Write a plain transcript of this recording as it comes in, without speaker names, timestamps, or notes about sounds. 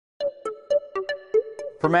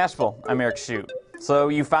From Mashable, I'm Eric Shute. So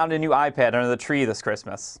you found a new iPad under the tree this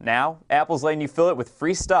Christmas. Now, Apple's letting you fill it with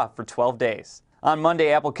free stuff for 12 days. On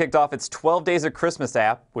Monday, Apple kicked off its 12 Days of Christmas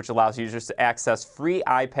app, which allows users to access free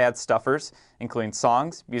iPad stuffers, including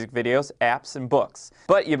songs, music videos, apps, and books.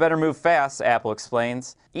 But you better move fast, Apple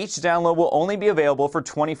explains. Each download will only be available for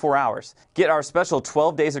 24 hours. Get our special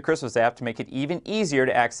 12 Days of Christmas app to make it even easier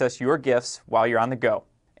to access your gifts while you're on the go.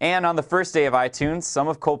 And on the first day of iTunes, some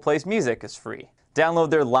of Coldplay's music is free. Download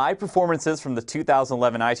their live performances from the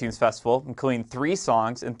 2011 iTunes Festival, including 3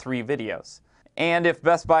 songs and 3 videos. And if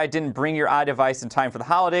Best Buy didn't bring your iDevice in time for the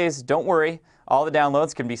holidays, don't worry, all the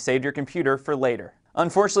downloads can be saved to your computer for later.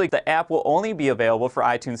 Unfortunately, the app will only be available for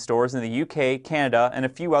iTunes stores in the UK, Canada, and a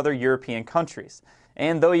few other European countries.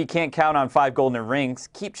 And though you can't count on 5 golden rings,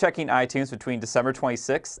 keep checking iTunes between December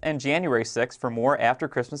 26th and January 6th for more after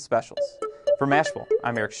Christmas specials. For Mashable,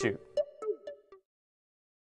 I'm Eric Shute.